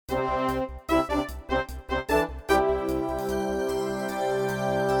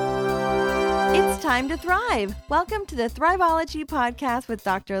time to thrive. Welcome to the Thriveology Podcast with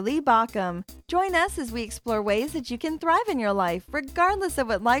Dr. Lee Baucom. Join us as we explore ways that you can thrive in your life, regardless of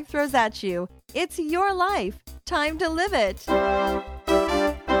what life throws at you. It's your life. Time to live it.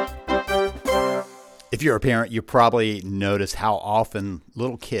 If you're a parent, you probably notice how often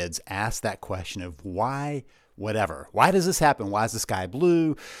little kids ask that question of why whatever. Why does this happen? Why is the sky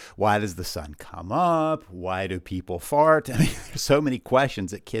blue? Why does the sun come up? Why do people fart? I mean, there's so many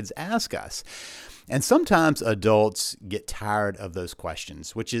questions that kids ask us. And sometimes adults get tired of those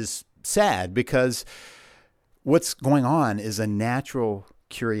questions, which is sad because what's going on is a natural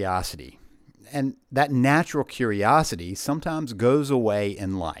curiosity. And that natural curiosity sometimes goes away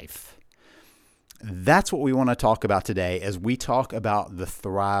in life. That's what we want to talk about today as we talk about the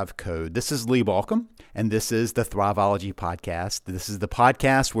Thrive Code. This is Lee Baucom, and this is the Thriveology Podcast. This is the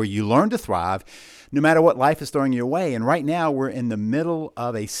podcast where you learn to thrive no matter what life is throwing your way. And right now we're in the middle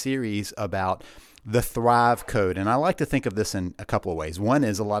of a series about the Thrive Code. And I like to think of this in a couple of ways. One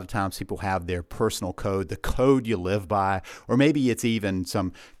is a lot of times people have their personal code, the code you live by, or maybe it's even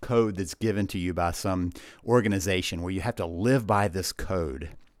some code that's given to you by some organization where you have to live by this code.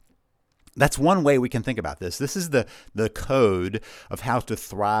 That's one way we can think about this. This is the code of how to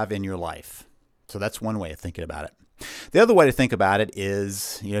thrive in your life. So that's one way of thinking about it. The other way to think about it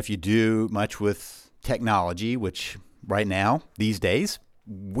is, if you do much with technology, which right now, these days,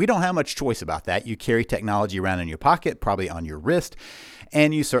 we don't have much choice about that. You carry technology around in your pocket, probably on your wrist,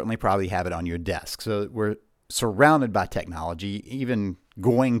 and you certainly probably have it on your desk. So we're surrounded by technology, even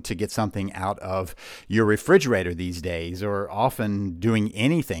going to get something out of your refrigerator these days, or often doing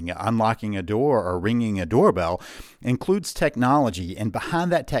anything, unlocking a door or ringing a doorbell, includes technology. And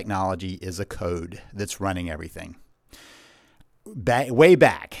behind that technology is a code that's running everything. Way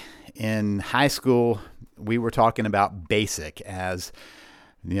back in high school, we were talking about BASIC as,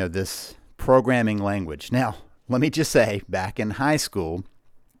 this programming language. Now, let me just say, back in high school,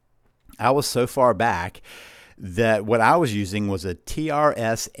 I was so far back that what I was using was a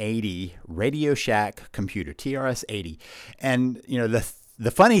TRS-80 Radio Shack computer, TRS-80. And, the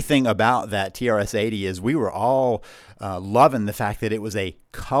funny thing about that TRS-80 is we were all loving the fact that it was a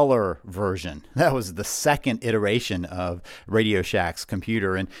color version. That was the second iteration of Radio Shack's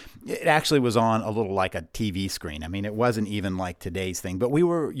computer. And it actually was on a little like a TV screen. I mean, it wasn't even like today's thing, but we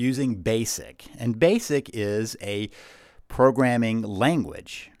were using BASIC. And BASIC is a programming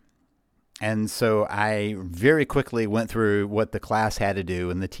language. And so I very quickly went through what the class had to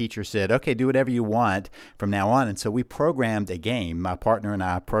do, and the teacher said, okay, do whatever you want from now on. And so we programmed a game. My partner and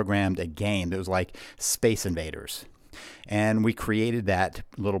I programmed a game that was like Space Invaders. And we created that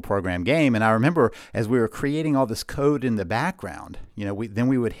little program game. And I remember as we were creating all this code in the background, then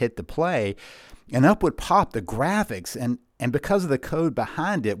we would hit the play, and up would pop the graphics. And because of the code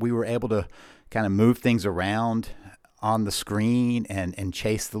behind it, we were able to kind of move things around on the screen and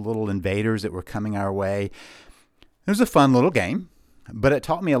chase the little invaders that were coming our way. It was a fun little game, but it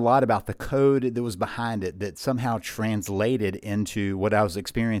taught me a lot about the code that was behind it that somehow translated into what I was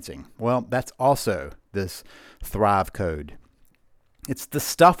experiencing. Well, that's also this Thrive Code. It's the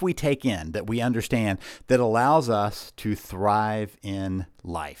stuff we take in that we understand that allows us to thrive in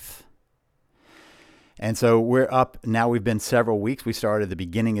life. And so we're up now. We've been several weeks. We started at the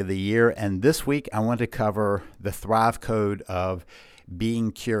beginning of the year. And this week, I want to cover the Thrive Code of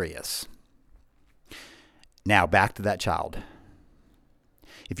being curious. Now, back to that child.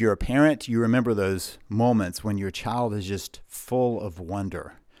 If you're a parent, you remember those moments when your child is just full of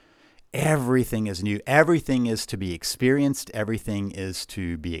wonder. Everything is new. Everything is to be experienced. Everything is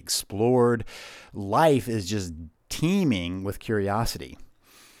to be explored. Life is just teeming with curiosity.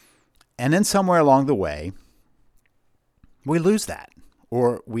 And then somewhere along the way, we lose that,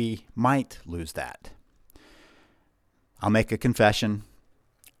 or we might lose that. I'll make a confession.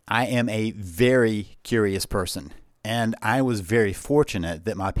 I am a very curious person, and I was very fortunate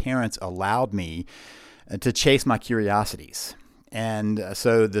that my parents allowed me to chase my curiosities. And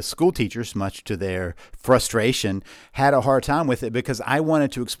so the school teachers, much to their frustration, had a hard time with it because I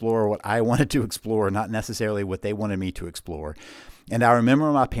wanted to explore what I wanted to explore, not necessarily what they wanted me to explore. And I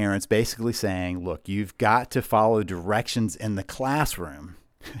remember my parents basically saying, look, you've got to follow directions in the classroom.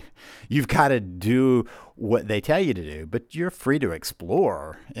 You've got to do what they tell you to do, but you're free to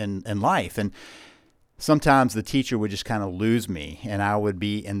explore in life. And sometimes the teacher would just kind of lose me, and I would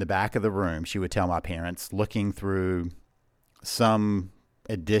be in the back of the room, she would tell my parents, looking through some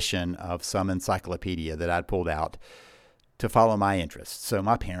edition of some encyclopedia that I'd pulled out to follow my interests. So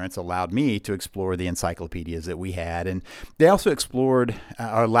my parents allowed me to explore the encyclopedias that we had, and they also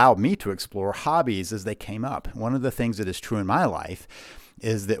allowed me to explore hobbies as they came up. One of the things that is true in my life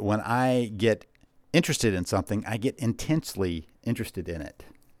is that when I get interested in something, I get intensely interested in it.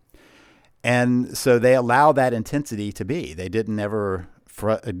 And so they allow that intensity to be. They didn't ever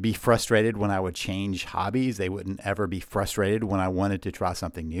be frustrated when I would change hobbies. They wouldn't ever be frustrated when I wanted to try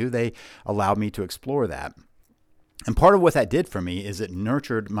something new. They allowed me to explore that. And part of what that did for me is it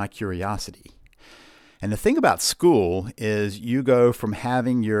nurtured my curiosity. And the thing about school is you go from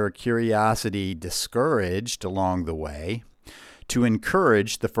having your curiosity discouraged along the way to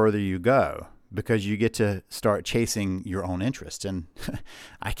encouraged the further you go, because you get to start chasing your own interest. And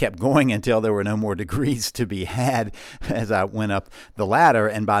I kept going until there were no more degrees to be had as I went up the ladder.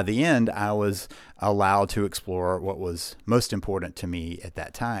 And by the end, I was allowed to explore what was most important to me at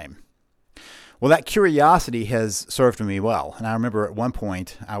that time. Well, that curiosity has served me well. And I remember at one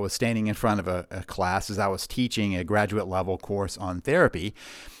point, I was standing in front of a class as I was teaching a graduate level course on therapy.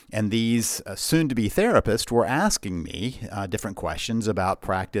 And these soon-to-be therapists were asking me different questions about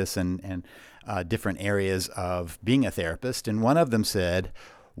practice and different areas of being a therapist. And one of them said,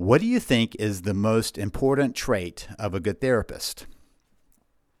 "What do you think is the most important trait of a good therapist?"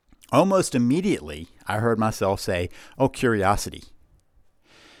 Almost immediately, I heard myself say, "Oh, curiosity."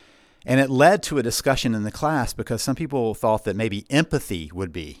 And it led to a discussion in the class because some people thought that maybe empathy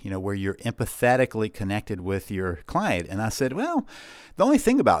would be, where you're empathetically connected with your client. And I said, well, the only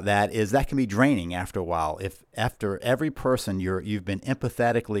thing about that is that can be draining after a while. If after every person you've been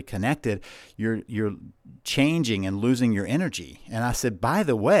empathetically connected, you're changing and losing your energy. And I said, by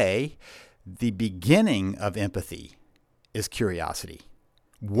the way, the beginning of empathy is curiosity.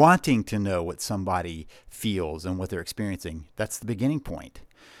 Wanting to know what somebody feels and what they're experiencing. That's the beginning point.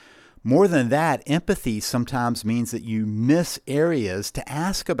 More than that, empathy sometimes means that you miss areas to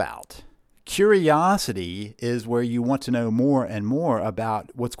ask about. Curiosity is where you want to know more and more about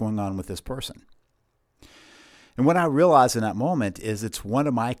what's going on with this person. And what I realized in that moment is it's one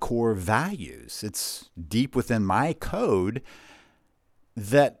of my core values. It's deep within my code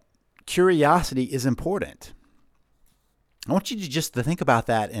that curiosity is important. I want you to just to think about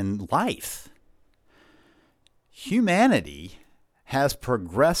that in life. Humanity has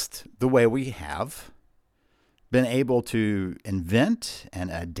progressed the way we have, been able to invent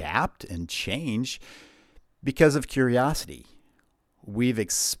and adapt and change because of curiosity. We've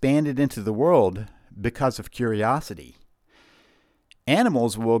expanded into the world because of curiosity.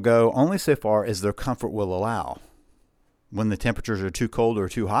 Animals will go only so far as their comfort will allow. When the temperatures are too cold or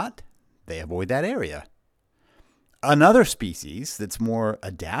too hot, they avoid that area. Another species that's more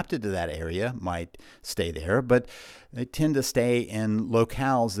adapted to that area might stay there, but they tend to stay in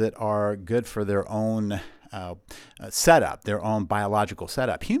locales that are good for their own setup, their own biological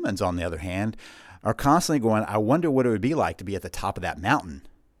setup. Humans, on the other hand, are constantly going, I wonder what it would be like to be at the top of that mountain.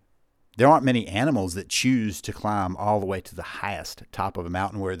 There aren't many animals that choose to climb all the way to the highest top of a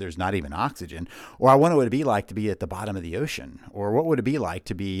mountain where there's not even oxygen. Or I wonder what it'd be like to be at the bottom of the ocean. Or what would it be like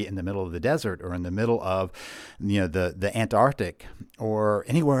to be in the middle of the desert or in the middle of the Antarctic or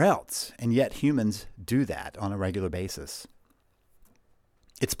anywhere else. And yet humans do that on a regular basis.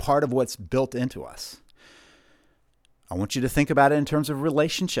 It's part of what's built into us. I want you to think about it in terms of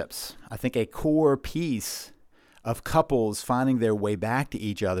relationships. I think a core piece of couples finding their way back to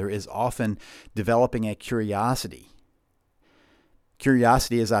each other is often developing a curiosity.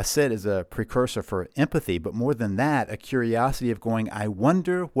 Curiosity, as I said, is a precursor for empathy, but more than that, a curiosity of going, I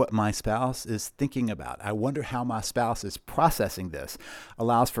wonder what my spouse is thinking about. I wonder how my spouse is processing this,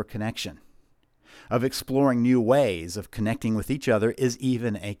 allows for connection. Of exploring new ways of connecting with each other is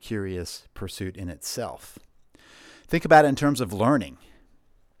even a curious pursuit in itself. Think about it in terms of learning.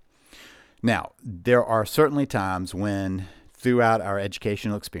 Now, there are certainly times when throughout our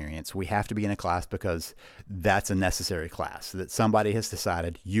educational experience, we have to be in a class because that's a necessary class, that somebody has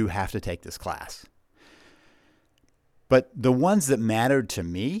decided you have to take this class. But the ones that mattered to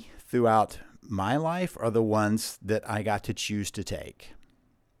me throughout my life are the ones that I got to choose to take.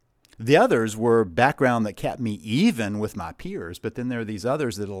 The others were background that kept me even with my peers, but then there are these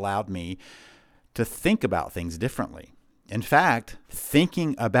others that allowed me to think about things differently. In fact,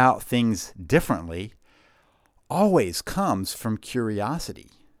 thinking about things differently always comes from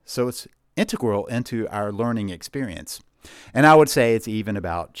curiosity. So it's integral into our learning experience. And I would say it's even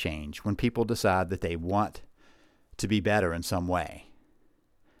about change. When people decide that they want to be better in some way,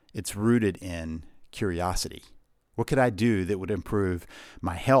 it's rooted in curiosity. What could I do that would improve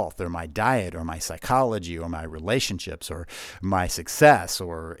my health or my diet or my psychology or my relationships or my success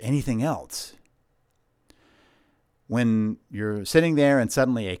or anything else? When you're sitting there and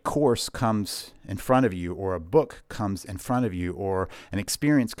suddenly a course comes in front of you or a book comes in front of you or an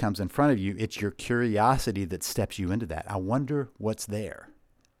experience comes in front of you, it's your curiosity that steps you into that. I wonder what's there.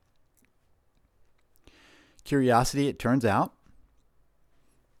 Curiosity, it turns out,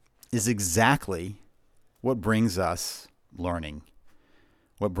 is exactly what brings us learning,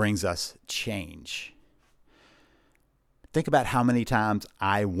 what brings us change. Think about how many times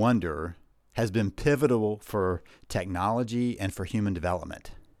I wonder has been pivotal for technology and for human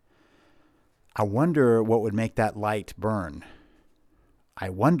development. I wonder what would make that light burn. I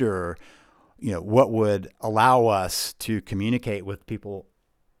wonder, what would allow us to communicate with people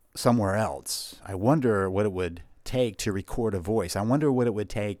somewhere else. I wonder what it would take to record a voice. I wonder what it would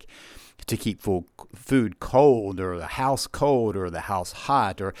take to keep food cold, or the house cold, or the house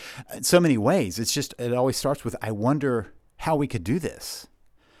hot, or in so many ways. It always starts with, I wonder how we could do this.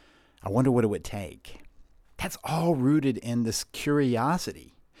 I wonder what it would take. That's all rooted in this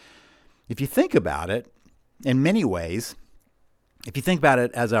curiosity. If you think about it, in many ways, if you think about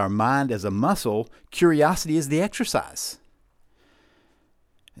it as our mind as a muscle, curiosity is the exercise.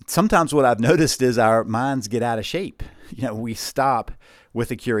 Sometimes what I've noticed is our minds get out of shape. We stop with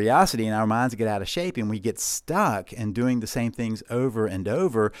the curiosity and our minds get out of shape, and we get stuck in doing the same things over and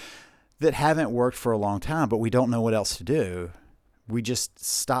over that haven't worked for a long time, but we don't know what else to do. We just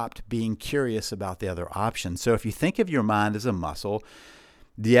stopped being curious about the other options. So if you think of your mind as a muscle,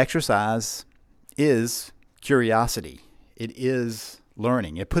 the exercise is curiosity. It is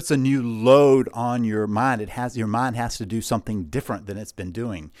learning. It puts a new load on your mind. Your mind has to do something different than it's been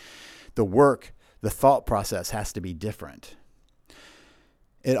doing. The work, the thought process has to be different.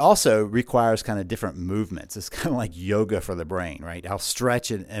 It also requires kind of different movements. It's kind of like yoga for the brain, right? I'll stretch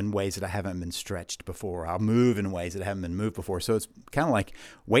in ways that I haven't been stretched before. I'll move in ways that haven't been moved before. So it's kind of like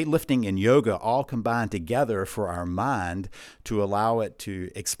weightlifting and yoga all combined together for our mind to allow it to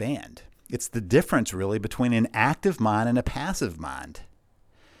expand. It's the difference really between an active mind and a passive mind.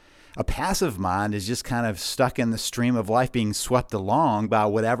 A passive mind is just kind of stuck in the stream of life, being swept along by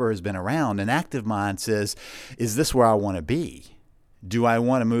whatever has been around. An active mind says, is this where I want to be? Do I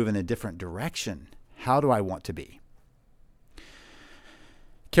want to move in a different direction? How do I want to be?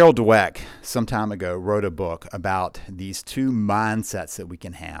 Carol Dweck, some time ago, wrote a book about these two mindsets that we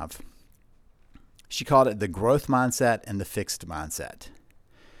can have. She called it the growth mindset and the fixed mindset.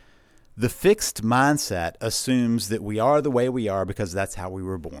 The fixed mindset assumes that we are the way we are because that's how we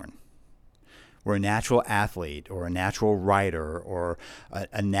were born. We're a natural athlete or a natural writer or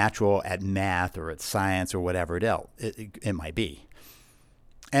a natural at math or at science or whatever it might be.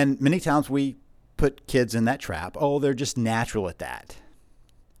 And many times we put kids in that trap. Oh, they're just natural at that.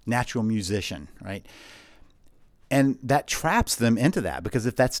 Natural musician, right? And that traps them into that, because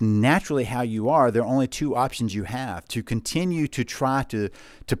if that's naturally how you are, there are only two options you have: to continue to try to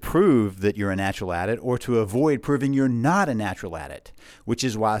prove that you're a natural at it, or to avoid proving you're not a natural at it, which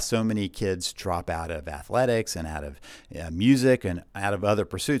is why so many kids drop out of athletics and out of music and out of other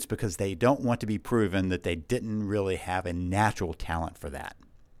pursuits, because they don't want to be proven that they didn't really have a natural talent for that.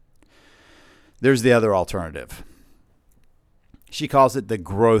 There's the other alternative. She calls it the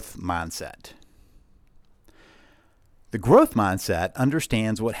growth mindset. The growth mindset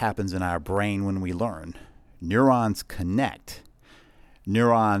understands what happens in our brain when we learn. Neurons connect.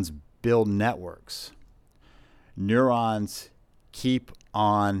 Neurons build networks. Neurons keep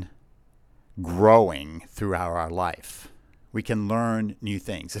on growing throughout our life. We can learn new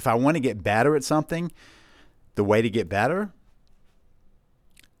things. If I want to get better at something, the way to get better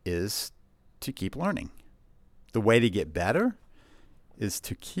is to keep learning. The way to get better is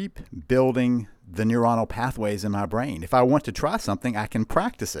to keep building the neuronal pathways in my brain. If I want to try something, I can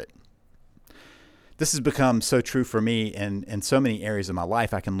practice it. This has become so true for me in so many areas of my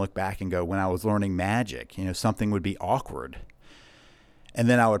life. I can look back and go, when I was learning magic, something would be awkward. And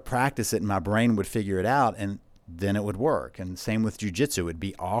then I would practice it and my brain would figure it out, and then it would work. And same with jujitsu, it would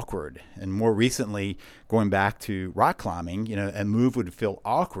be awkward. And more recently, going back to rock climbing, a move would feel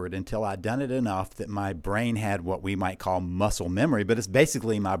awkward until I'd done it enough that my brain had what we might call muscle memory, but it's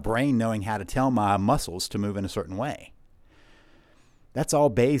basically my brain knowing how to tell my muscles to move in a certain way. That's all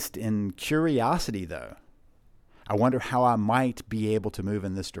based in curiosity, though. I wonder how I might be able to move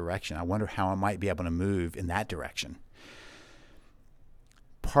in this direction. I wonder how I might be able to move in that direction.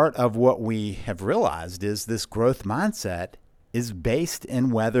 Part of what we have realized is this growth mindset is based in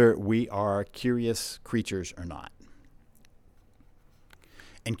whether we are curious creatures or not.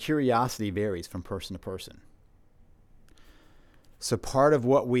 And curiosity varies from person to person. So part of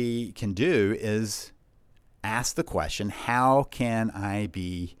what we can do is ask the question, how can I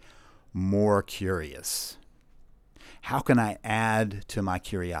be more curious? How can I add to my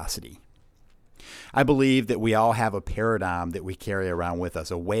curiosity? I believe that we all have a paradigm that we carry around with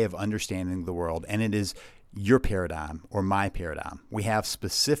us, a way of understanding the world, and it is your paradigm or my paradigm. We have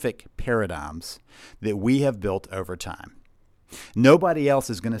specific paradigms that we have built over time. Nobody else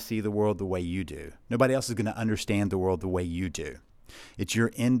is going to see the world the way you do. Nobody else is going to understand the world the way you do. It's your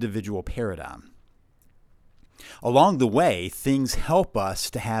individual paradigm. Along the way, things help us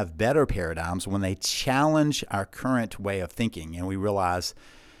to have better paradigms when they challenge our current way of thinking and we realize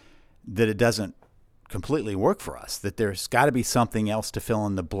that it doesn't completely work for us, that there's got to be something else to fill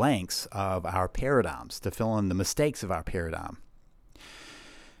in the blanks of our paradigms, to fill in the mistakes of our paradigm.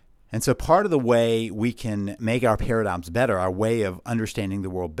 And so part of the way we can make our paradigms better, our way of understanding the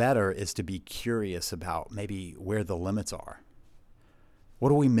world better, is to be curious about maybe where the limits are.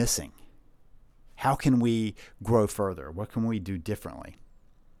 What are we missing? How can we grow further? What can we do differently?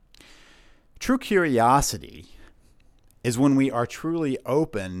 True curiosity is when we are truly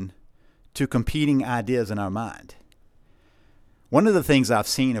open to competing ideas in our mind. One of the things I've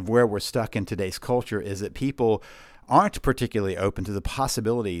seen of where we're stuck in today's culture is that people aren't particularly open to the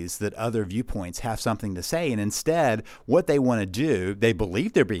possibilities that other viewpoints have something to say. And instead, what they want to do, they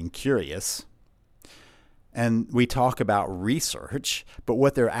believe they're being curious. And we talk about research, but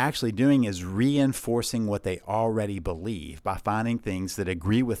what they're actually doing is reinforcing what they already believe by finding things that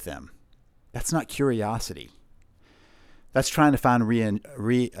agree with them. That's not curiosity. That's trying to find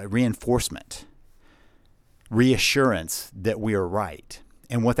reinforcement, reassurance that we are right.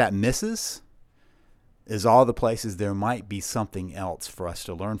 And what that misses is all the places there might be something else for us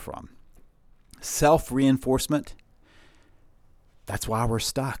to learn from. Self-reinforcement, that's why we're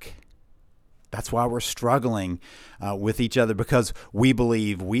stuck. That's why we're struggling with each other, because we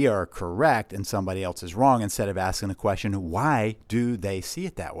believe we are correct and somebody else is wrong, instead of asking the question, why do they see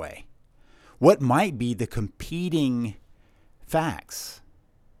it that way? What might be the competing facts,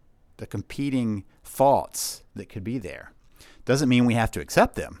 the competing thoughts that could be there? Doesn't mean we have to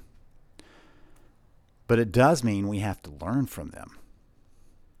accept them, but it does mean we have to learn from them.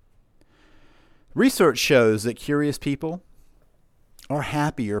 Research shows that curious people are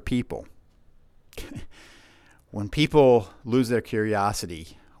happier people. When people lose their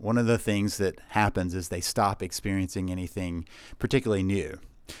curiosity, one of the things that happens is they stop experiencing anything particularly new.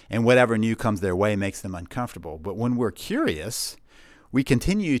 And whatever new comes their way makes them uncomfortable. But when we're curious, we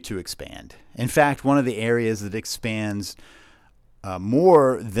continue to expand. In fact, one of the areas that expands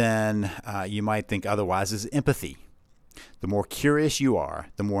more than you might think otherwise is empathy. The more curious you are,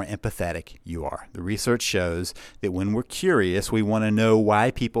 the more empathetic you are. The research shows that when we're curious, we want to know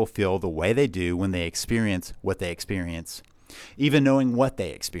why people feel the way they do when they experience what they experience. Even knowing what they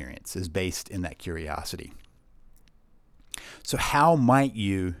experience is based in that curiosity. So how might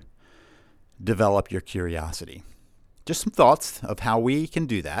you develop your curiosity? Just some thoughts of how we can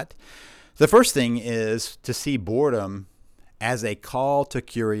do that. The first thing is to see boredom as a call to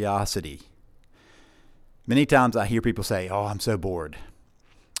curiosity. Many times I hear people say, "Oh, I'm so bored."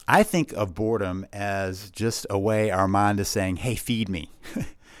 I think of boredom as just a way our mind is saying, "Hey, feed me."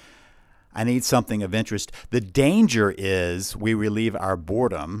 I need something of interest. The danger is we relieve our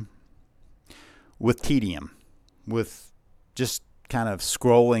boredom with tedium, with just kind of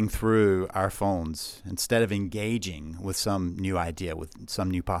scrolling through our phones instead of engaging with some new idea, with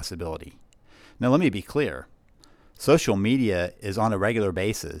some new possibility. Now, let me be clear. Social media is on a regular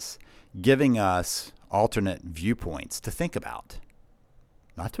basis giving us alternate viewpoints to think about.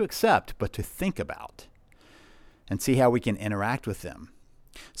 Not to accept, but to think about and see how we can interact with them.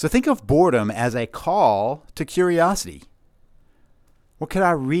 So think of boredom as a call to curiosity. What could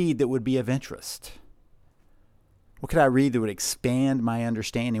I read that would be of interest? What could I read that would expand my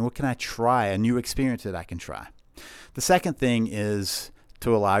understanding? What can I try, a new experience that I can try? The second thing is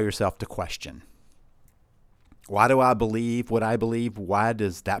to allow yourself to question. Why do I believe what I believe? Why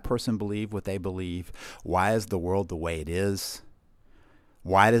does that person believe what they believe? Why is the world the way it is?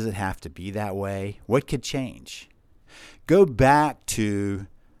 Why does it have to be that way? What could change? Go back to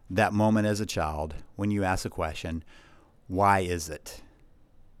that moment as a child when you ask a question, why is it?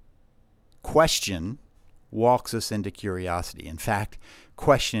 Question walks us into curiosity. In fact,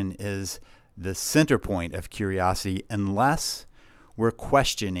 question is the center point of curiosity unless we're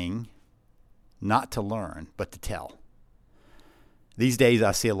questioning not to learn, but to tell. These days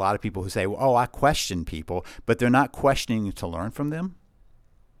I see a lot of people who say, "Oh, I question people," but they're not questioning to learn from them.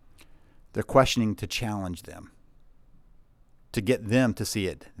 They're questioning to challenge them, to get them to see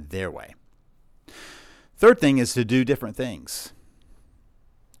it their way. Third thing is to do different things.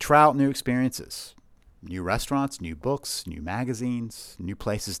 Try out new experiences, new restaurants, new books, new magazines, new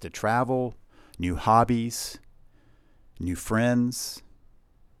places to travel, new hobbies, new friends.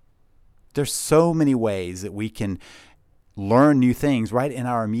 There's so many ways that we can learn new things right in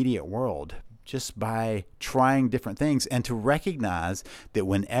our immediate world. just by trying different things, and to recognize that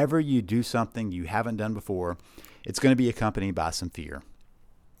whenever you do something you haven't done before, it's going to be accompanied by some fear.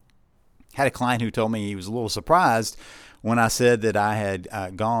 Had a client who told me he was a little surprised when I said that I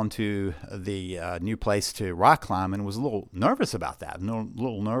had gone to the new place to rock climb, and was a little nervous about that, a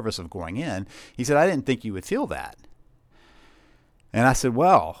little nervous of going in. He said, "I didn't think you would feel that." And I said,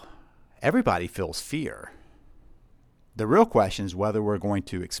 well, everybody feels fear. The real question is whether we're going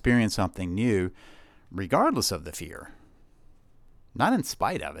to experience something new regardless of the fear. Not in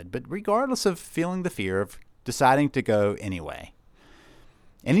spite of it, but regardless of feeling the fear of deciding to go anyway.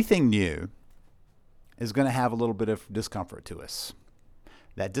 Anything new is going to have a little bit of discomfort to us.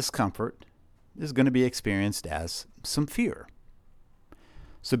 That discomfort is going to be experienced as some fear.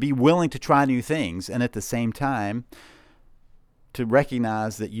 So be willing to try new things, and at the same time, to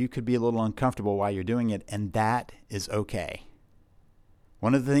recognize that you could be a little uncomfortable while you're doing it, and that is okay.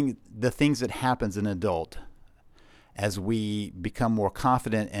 One of the things that happens in an adult as we become more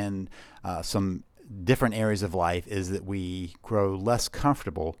confident in some different areas of life is that we grow less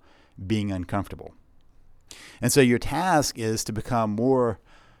comfortable being uncomfortable. And so your task is to become more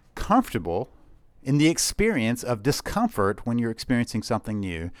comfortable in the experience of discomfort when you're experiencing something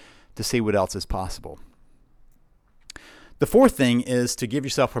new, to see what else is possible. The fourth thing is to give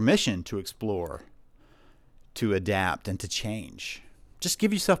yourself permission to explore, to adapt, and to change. Just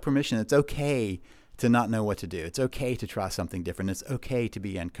give yourself permission. It's okay to not know what to do. It's okay to try something different. It's okay to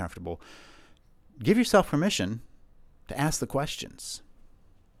be uncomfortable. Give yourself permission to ask the questions.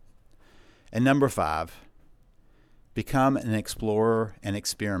 And number 5, become an explorer and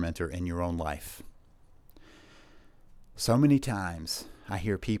experimenter in your own life. So many times I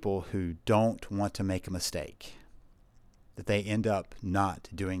hear people who don't want to make a mistake, that they end up not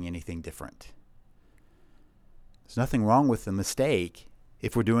doing anything different. There's nothing wrong with a mistake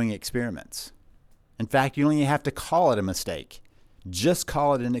if we're doing experiments. In fact, you only have to call it a mistake. Just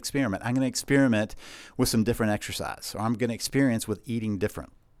call it an experiment. I'm going to experiment with some different exercise, or I'm going to experience with eating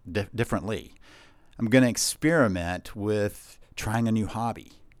differently. I'm going to experiment with trying a new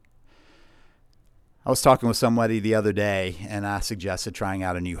hobby. I was talking with somebody the other day, and I suggested trying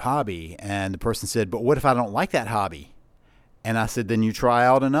out a new hobby, and the person said, "But what if I don't like that hobby?" And I said, "Then you try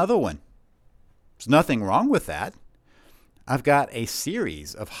out another one." There's nothing wrong with that. I've got a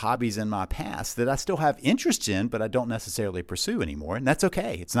series of hobbies in my past that I still have interest in, but I don't necessarily pursue anymore. And that's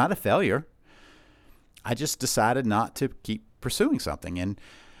okay. It's not a failure. I just decided not to keep pursuing something. And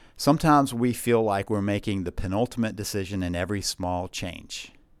sometimes we feel like we're making the penultimate decision in every small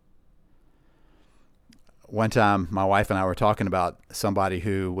change. One time, my wife and I were talking about somebody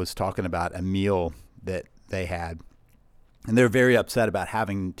who was talking about a meal that they had. And they're very upset about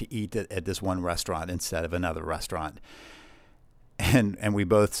having to eat at this one restaurant instead of another restaurant. And we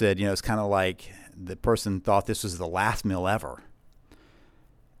both said, it's kind of like the person thought this was the last meal ever.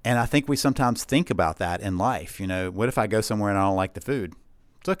 And I think we sometimes think about that in life. What if I go somewhere and I don't like the food?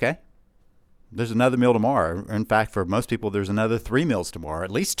 It's okay. There's another meal tomorrow. In fact, for most people, there's another 3 meals tomorrow,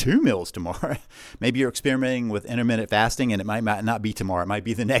 at least 2 meals tomorrow. Maybe you're experimenting with intermittent fasting, and it might not be tomorrow. It might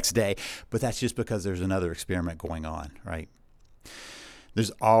be the next day. But that's just because there's another experiment going on, right? There's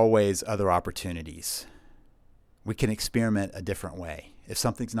always other opportunities. We can experiment a different way. If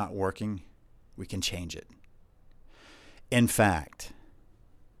something's not working, we can change it. In fact,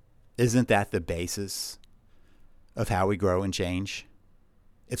 isn't that the basis of how we grow and change?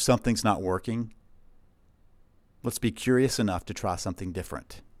 If something's not working, let's be curious enough to try something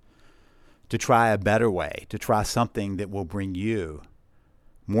different, to try a better way, to try something that will bring you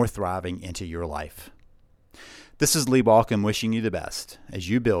more thriving into your life. This is Lee Baucom wishing you the best as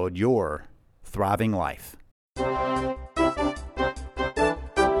you build your thriving life.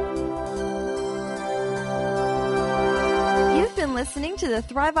 You've been listening to the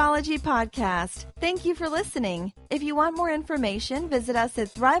Thriveology Podcast. Thank you for listening. If you want more information, visit us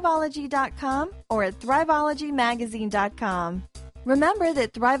at thriveology.com or at thriveologymagazine.com. Remember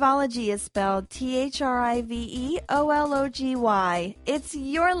that Thriveology is spelled Thriveology. It's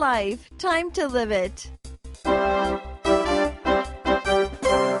your life. Time to live it.